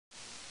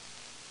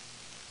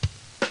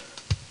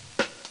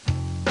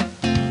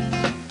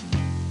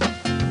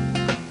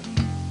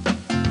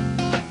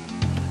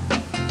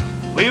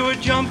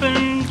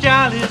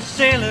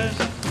sailors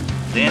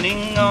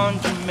landing on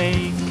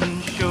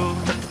Jamaican shore,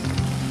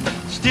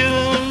 still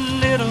a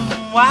little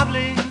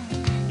wobbly,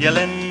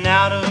 yelling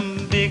out a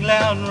big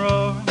loud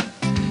roar.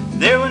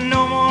 There were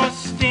no more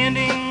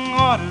standing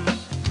orders,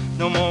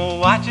 no more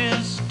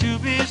watches to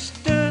be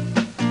stood.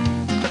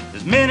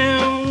 As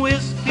many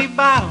whiskey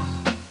bottles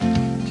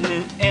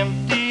to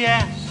empty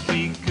as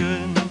we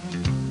could.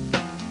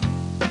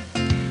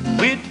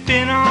 We'd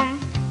been on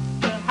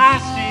the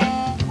high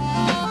seas,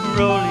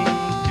 rolling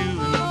to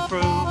and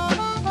fro.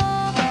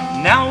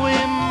 Now we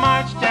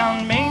march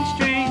down Main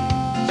Street,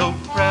 so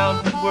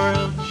proud the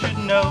world should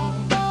know.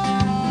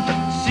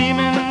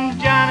 Seaman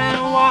Johnny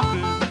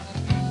Walker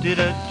did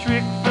a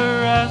trick for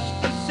us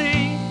to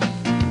see,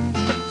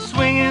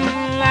 swinging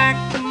like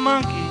a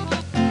monkey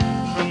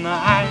from the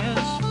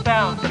highest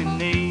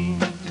balcony.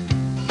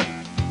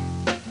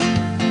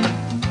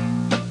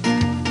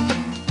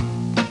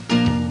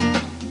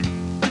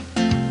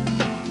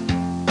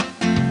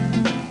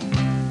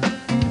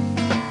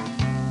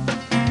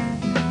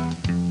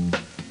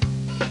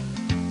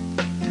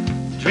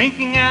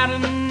 Drinking out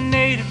of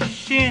native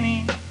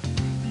shinny,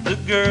 the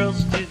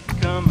girls did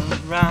come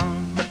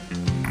around.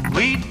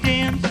 We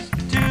danced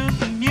to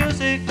the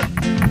music,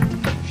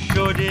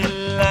 sure did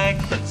like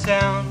the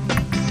sound.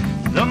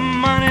 The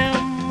money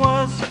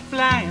was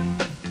flying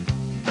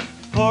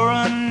for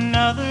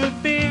another